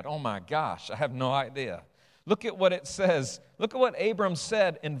like that? Oh my gosh, I have no idea. Look at what it says. Look at what Abram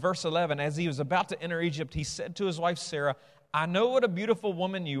said in verse 11. As he was about to enter Egypt, he said to his wife Sarah, I know what a beautiful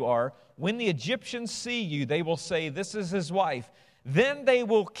woman you are. When the Egyptians see you, they will say, this is his wife. Then they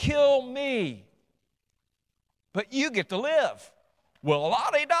will kill me. But you get to live. Well,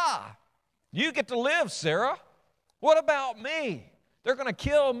 la-di-da. You get to live, Sarah. What about me? They're going to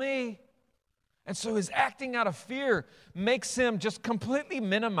kill me. And so his acting out of fear makes him just completely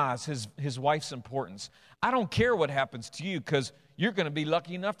minimize his wife's importance. I don't care what happens to you because you're going to be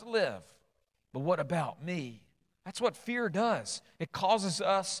lucky enough to live. But what about me? That's what fear does. It causes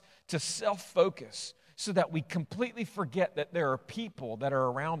us to self-focus so that we completely forget that there are people that are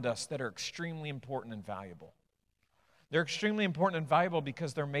around us that are extremely important and valuable. They're extremely important and valuable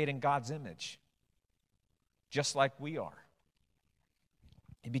because they're made in God's image, just like we are.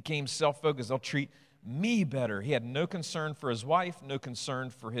 He became self-focused. They'll treat me better. He had no concern for his wife, no concern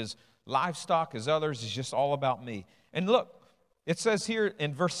for his livestock, his others. It's just all about me. And look, it says here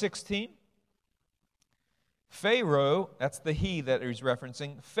in verse 16, Pharaoh, that's the he that he's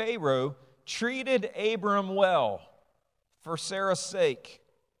referencing, Pharaoh treated Abram well for Sarah's sake.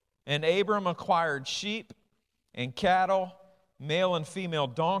 And Abram acquired sheep and cattle, male and female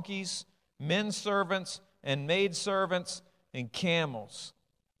donkeys, men servants and maid servants, and camels.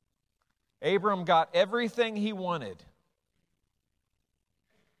 Abram got everything he wanted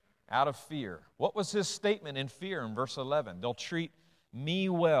out of fear. What was his statement in fear in verse 11? They'll treat me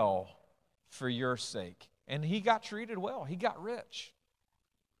well for your sake. And he got treated well. He got rich.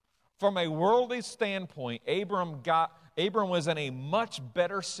 From a worldly standpoint, Abram was in a much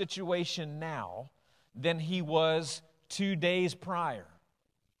better situation now than he was 2 days prior.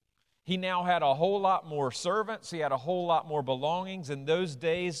 He now had a whole lot more servants. He had a whole lot more belongings. In those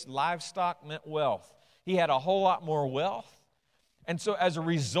days, livestock meant wealth. He had a whole lot more wealth. And so as a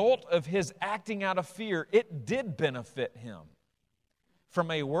result of his acting out of fear, it did benefit him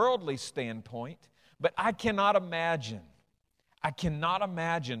from a worldly standpoint. But I cannot imagine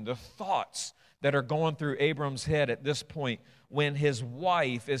the thoughts that are going through Abram's head at this point when his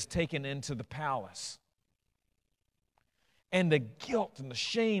wife is taken into the palace. And the guilt and the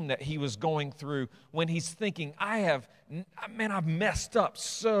shame that he was going through when he's thinking, I've messed up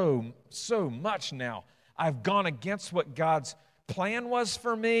so much now. I've gone against what God's plan was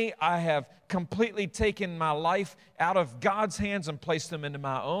for me. I have completely taken my life out of God's hands and placed them into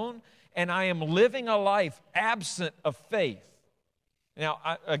my own. And I am living a life absent of faith. Now,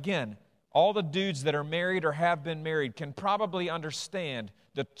 again, all the dudes that are married or have been married can probably understand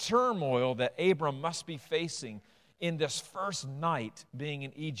the turmoil that Abram must be facing in this first night being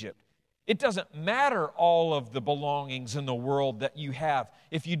in Egypt. It doesn't matter all of the belongings in the world that you have.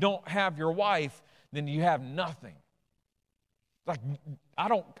 If you don't have your wife, then you have nothing. Like,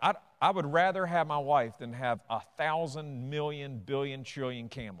 I would rather have my wife than have 1,000 million billion trillion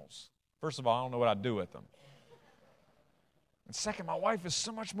camels. First of all, I don't know what I'd do with them. And second, my wife is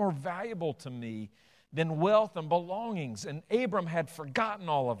so much more valuable to me then wealth and belongings. And Abram had forgotten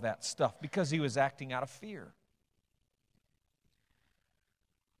all of that stuff because he was acting out of fear.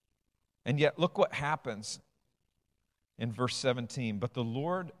 And yet, look what happens in verse 17. But the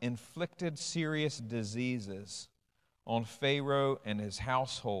Lord inflicted serious diseases on Pharaoh and his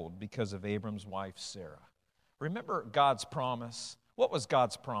household because of Abram's wife Sarah. Remember God's promise? What was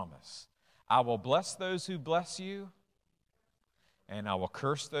God's promise? I will bless those who bless you, and I will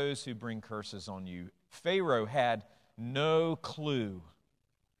curse those who bring curses on you. Pharaoh had no clue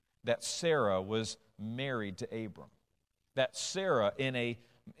that Sarah was married to Abram. That Sarah, in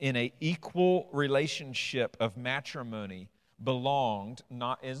a equal relationship of matrimony, belonged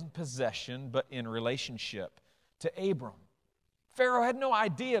not in possession, but in relationship to Abram. Pharaoh had no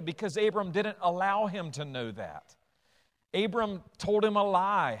idea because Abram didn't allow him to know that. Abram told him a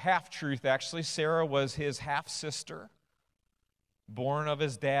lie, half-truth actually. Sarah was his half-sister, born of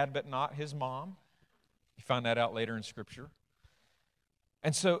his dad but not his mom. You find that out later in Scripture.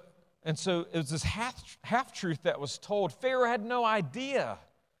 And so it was this half-truth that was told. Pharaoh had no idea.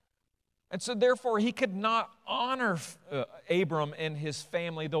 And so therefore he could not honor Abram and his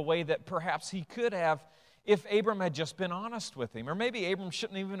family the way that perhaps he could have if Abram had just been honest with him. Or maybe Abram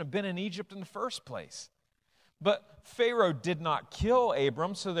shouldn't even have been in Egypt in the first place. But Pharaoh did not kill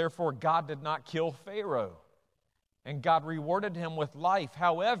Abram, so therefore God did not kill Pharaoh. And God rewarded him with life.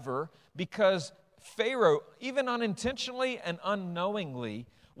 However, because Pharaoh, even unintentionally and unknowingly,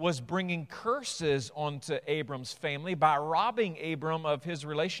 was bringing curses onto Abram's family by robbing Abram of his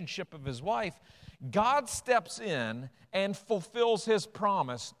relationship of his wife, God steps in and fulfills his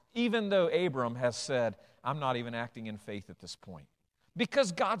promise, even though Abram has said, I'm not even acting in faith at this point.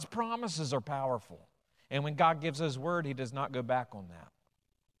 Because God's promises are powerful. And when God gives his word, he does not go back on that.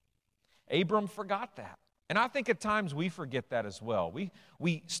 Abram forgot that. And I think at times we forget that as well.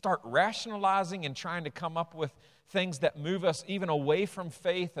 We start rationalizing and trying to come up with things that move us even away from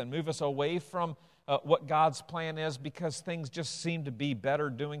faith and move us away from what God's plan is because things just seem to be better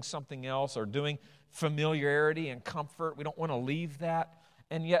doing something else or doing familiarity and comfort. We don't want to leave that.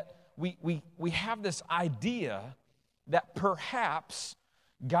 And yet we have this idea that perhaps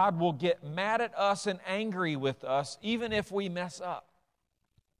God will get mad at us and angry with us even if we mess up.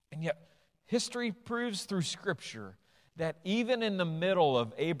 And yet history proves through Scripture that even in the middle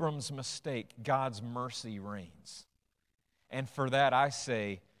of Abram's mistake, God's mercy reigns. And for that I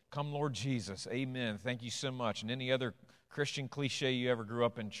say, come Lord Jesus, amen, thank you so much. And any other Christian cliche you ever grew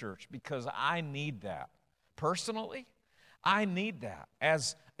up in church, because I need that. Personally, I need that.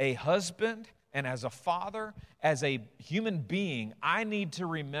 As a husband and as a father, as a human being, I need to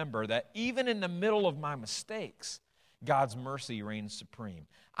remember that even in the middle of my mistakes, God's mercy reigns supreme.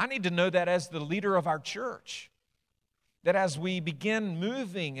 I need to know that as the leader of our church, that as we begin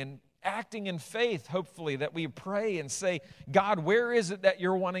moving and acting in faith, hopefully, that we pray and say, God, where is it that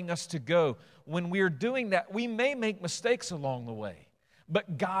you're wanting us to go? When we're doing that, we may make mistakes along the way,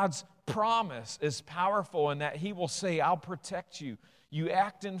 but God's promise is powerful in that he will say, I'll protect you. You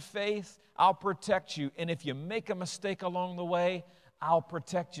act in faith, I'll protect you. And if you make a mistake along the way, I'll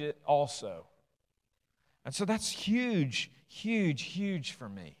protect you also. And so that's huge, huge, huge for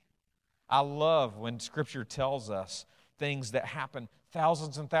me. I love when Scripture tells us things that happened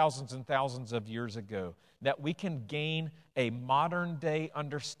thousands and thousands and thousands of years ago, that we can gain a modern day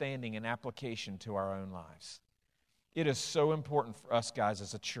understanding and application to our own lives. It is so important for us guys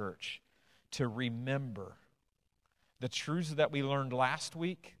as a church to remember the truths that we learned last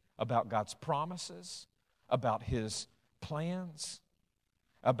week about God's promises, about his plans,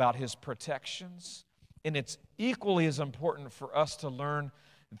 about his protections. And it's equally as important for us to learn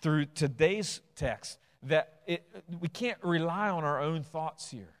through today's text that we can't rely on our own thoughts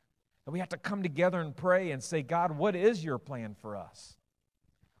here. That we have to come together and pray and say, God, what is your plan for us?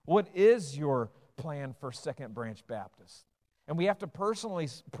 What is your plan for Second Branch Baptist? And we have to personally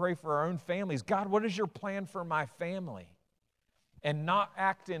pray for our own families. God, what is your plan for my family? And not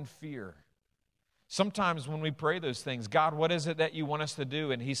act in fear. Sometimes when we pray those things, God, what is it that you want us to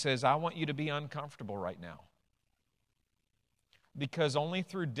do? And he says, I want you to be uncomfortable right now. Because only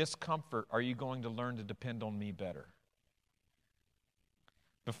through discomfort are you going to learn to depend on me better.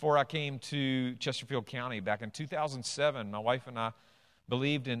 Before I came to Chesterfield County back in 2007, my wife and I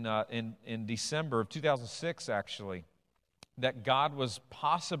believed in December of 2006, actually, that God was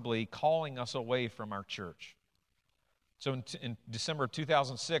possibly calling us away from our church. So in December of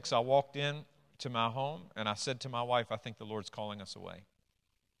 2006, I walked in to my home and I said to my wife, I think the Lord's calling us away.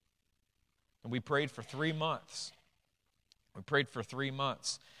 And we prayed for 3 months. We prayed for 3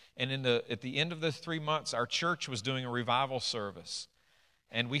 months. And at the end of those 3 months, our church was doing a revival service.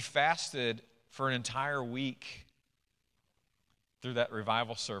 And we fasted for an entire week through that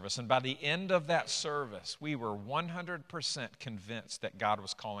revival service. And by the end of that service, we were 100% convinced that God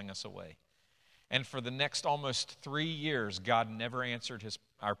was calling us away. And for the next almost 3 years, God never answered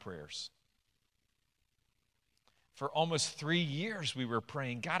our prayers. For almost 3 years, we were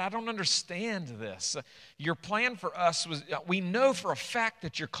praying, God, I don't understand this. Your plan for us was, we know for a fact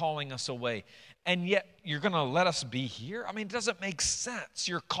that you're calling us away, and yet you're going to let us be here? I mean, it doesn't make sense.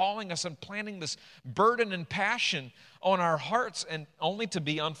 You're calling us and planting this burden and passion on our hearts and only to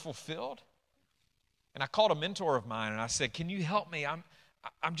be unfulfilled. And I called a mentor of mine and I said, can you help me?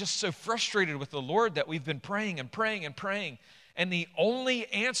 I'm just so frustrated with the Lord that we've been praying and praying and praying, and the only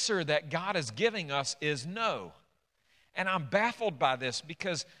answer that God is giving us is no. And I'm baffled by this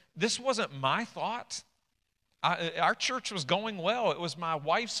because this wasn't my thought. Our church was going well. It was my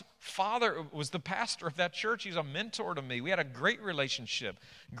wife's father was the pastor of that church. He's a mentor to me. We had a great relationship,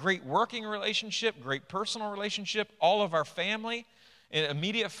 great working relationship, great personal relationship. All of our family,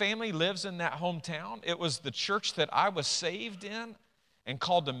 immediate family, lives in that hometown. It was the church that I was saved in and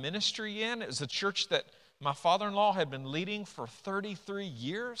called to ministry in. It was a church that my father-in-law had been leading for 33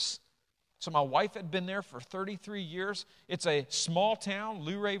 years. So my wife had been there for 33 years. It's a small town,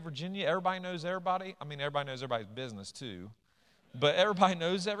 Luray, Virginia. Everybody knows everybody. I mean, everybody knows everybody's business too. But everybody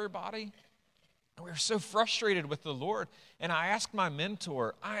knows everybody. And we were so frustrated with the Lord. And I asked my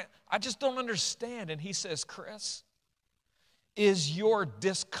mentor, I just don't understand. And he says, Chris, is your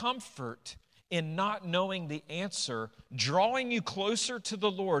discomfort in not knowing the answer drawing you closer to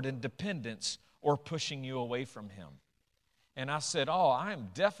the Lord in dependence or pushing you away from Him? And I said, I am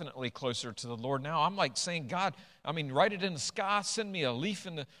definitely closer to the Lord now. I'm like saying, God, write it in the sky, send me a leaf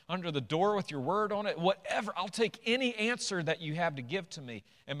under the door with your word on it, whatever. I'll take any answer that you have to give to me.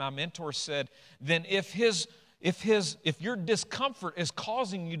 And my mentor said, then if your discomfort is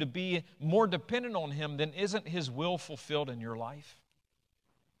causing you to be more dependent on Him, then isn't His will fulfilled in your life?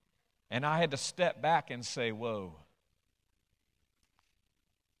 And I had to step back and say, whoa.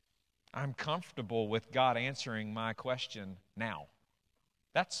 I'm comfortable with God answering my question now.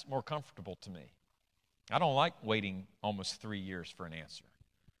 That's more comfortable to me. I don't like waiting almost 3 years for an answer.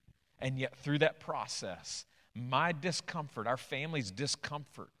 And yet through that process, my discomfort, our family's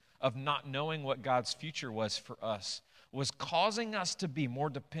discomfort of not knowing what God's future was for us was causing us to be more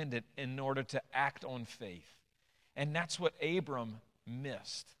dependent in order to act on faith. And that's what Abram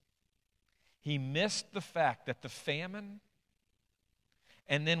missed. He missed the fact that the famine,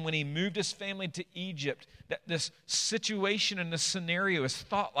 and then when he moved his family to Egypt, that this situation and this scenario, his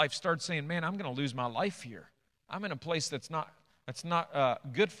thought life started saying, man, I'm going to lose my life here. I'm in a place that's not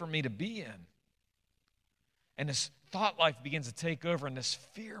good for me to be in. And this thought life begins to take over, and this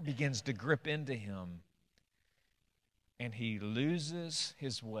fear begins to grip into him. And he loses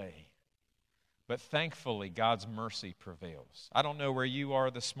his way. But thankfully, God's mercy prevails. I don't know where you are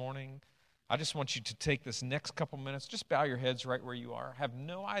this morning. I just want you to take this next couple minutes, just bow your heads right where you are. Have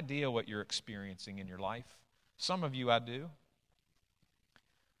no idea what you're experiencing in your life. Some of you I do.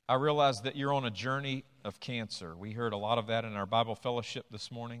 I realize that you're on a journey of cancer. We heard a lot of that in our Bible fellowship this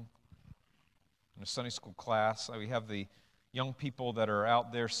morning. In a Sunday school class, we have the young people that are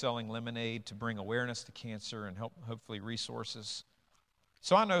out there selling lemonade to bring awareness to cancer and help, hopefully, resources.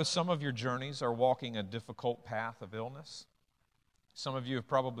 So I know some of your journeys are walking a difficult path of illness. Some of you have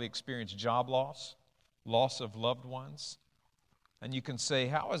probably experienced job loss of loved ones. And you can say,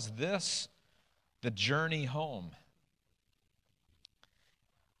 how is this the journey home?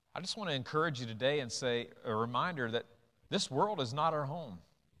 I just want to encourage you today and say a reminder that this world is not our home.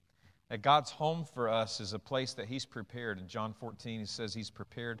 That God's home for us is a place that He's prepared. In John 14, He says He's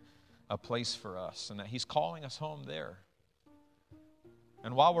prepared a place for us and that He's calling us home there.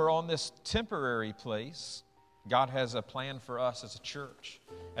 And while we're on this temporary place, God has a plan for us as a church,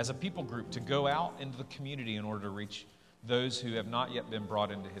 as a people group, to go out into the community in order to reach those who have not yet been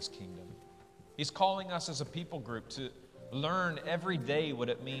brought into His kingdom. He's calling us as a people group to learn every day what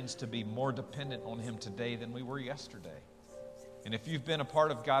it means to be more dependent on Him today than we were yesterday. And if you've been a part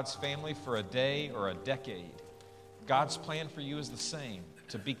of God's family for a day or a decade, God's plan for you is the same,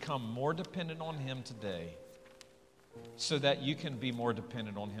 to become more dependent on Him today so that you can be more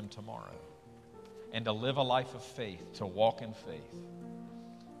dependent on Him tomorrow. And to live a life of faith, to walk in faith.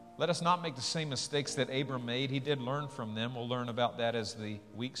 Let us not make the same mistakes that Abram made. He did learn from them. We'll learn about that as the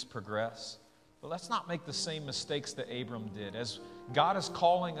weeks progress. But let's not make the same mistakes that Abram did. As God is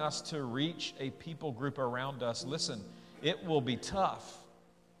calling us to reach a people group around us, listen, it will be tough.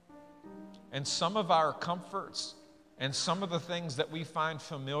 And some of our comforts and some of the things that we find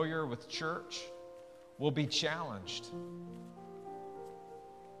familiar with church will be challenged.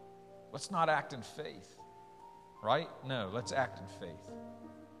 Let's not act in faith, right? No, let's act in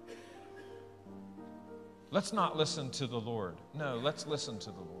faith. Let's not listen to the Lord. No, let's listen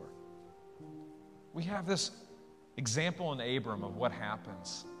to the Lord. We have this example in Abram of what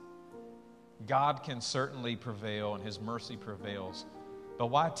happens. God can certainly prevail and his mercy prevails, but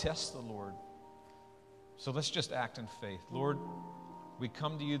why test the Lord? So let's just act in faith. Lord, we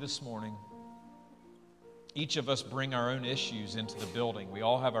come to you this morning. Each of us bring our own issues into the building. We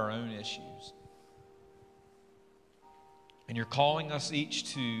all have our own issues. And you're calling us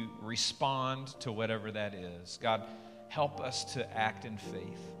each to respond to whatever that is. God, help us to act in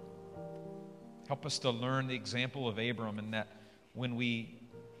faith. Help us to learn the example of Abram, and that when we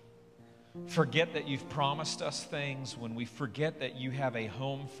forget that you've promised us things, when we forget that you have a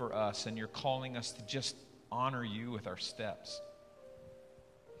home for us and you're calling us to just honor you with our steps.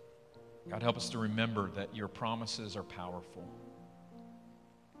 God, help us to remember that your promises are powerful.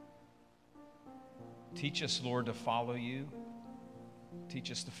 Teach us, Lord, to follow you.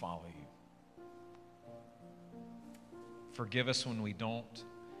 Teach us to follow you. Forgive us when we don't.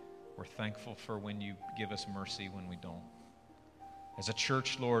 We're thankful for when you give us mercy when we don't. As a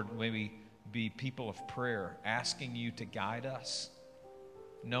church, Lord, may we be people of prayer, asking you to guide us,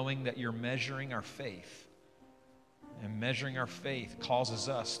 knowing that you're measuring our faith. And measuring our faith causes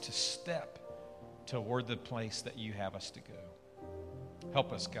us to step toward the place that you have us to go.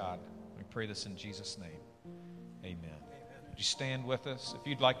 Help us, God. We pray this in Jesus' name. Amen. Would you stand with us? If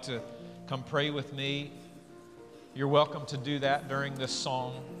you'd like to come pray with me, you're welcome to do that during this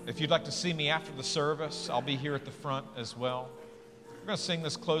song. If you'd like to see me after the service, I'll be here at the front as well. We're going to sing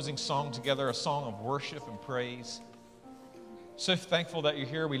this closing song together, a song of worship and praise. So thankful that you're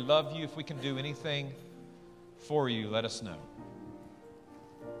here. We love you. If we can do anything for you, let us know.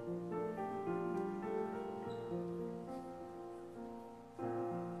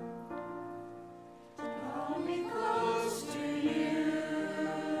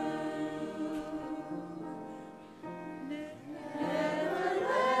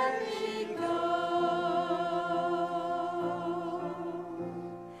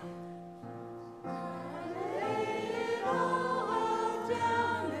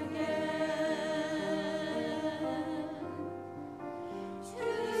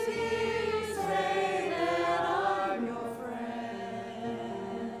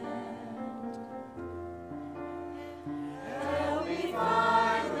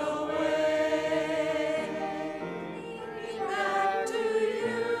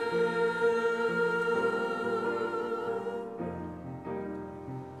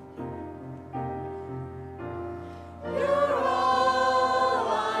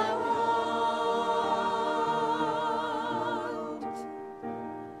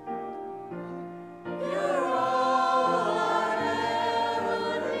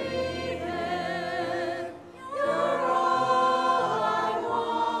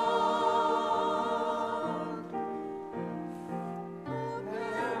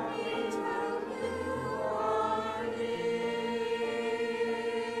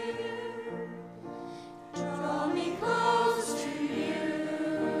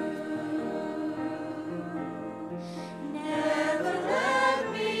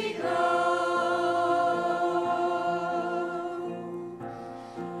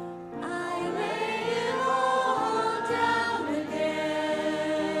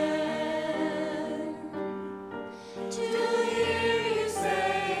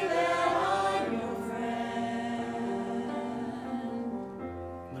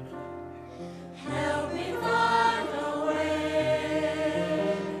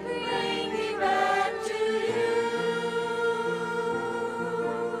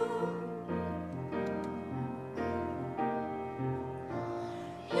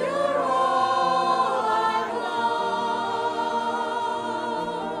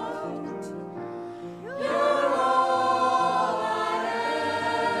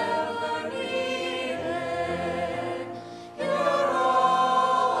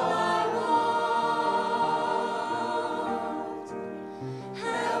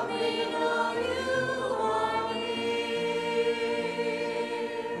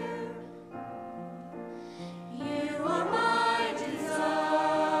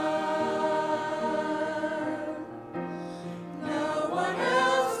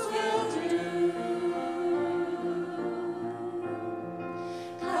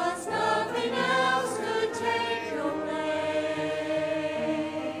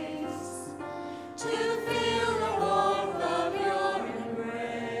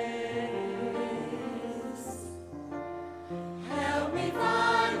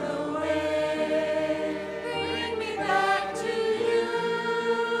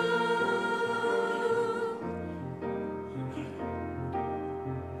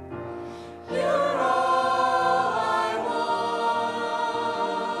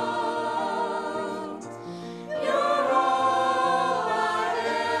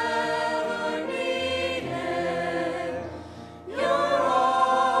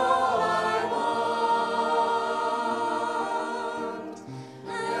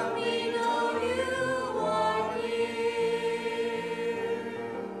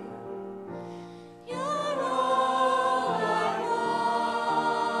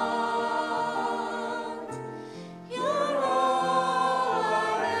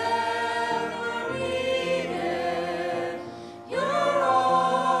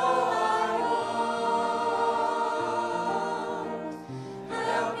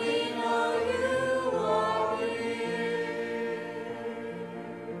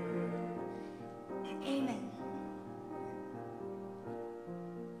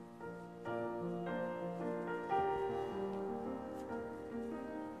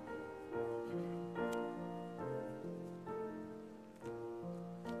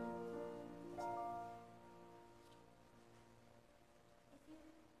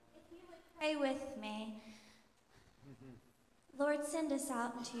 with me. Lord, send us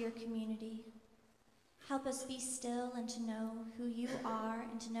out into your community. Help us be still and to know who you are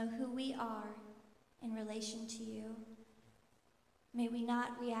and to know who we are in relation to you. May we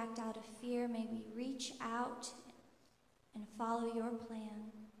not react out of fear. May we reach out and follow your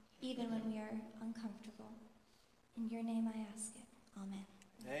plan, even when we are uncomfortable. In your name I ask it. Amen.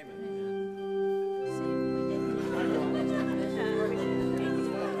 Amen.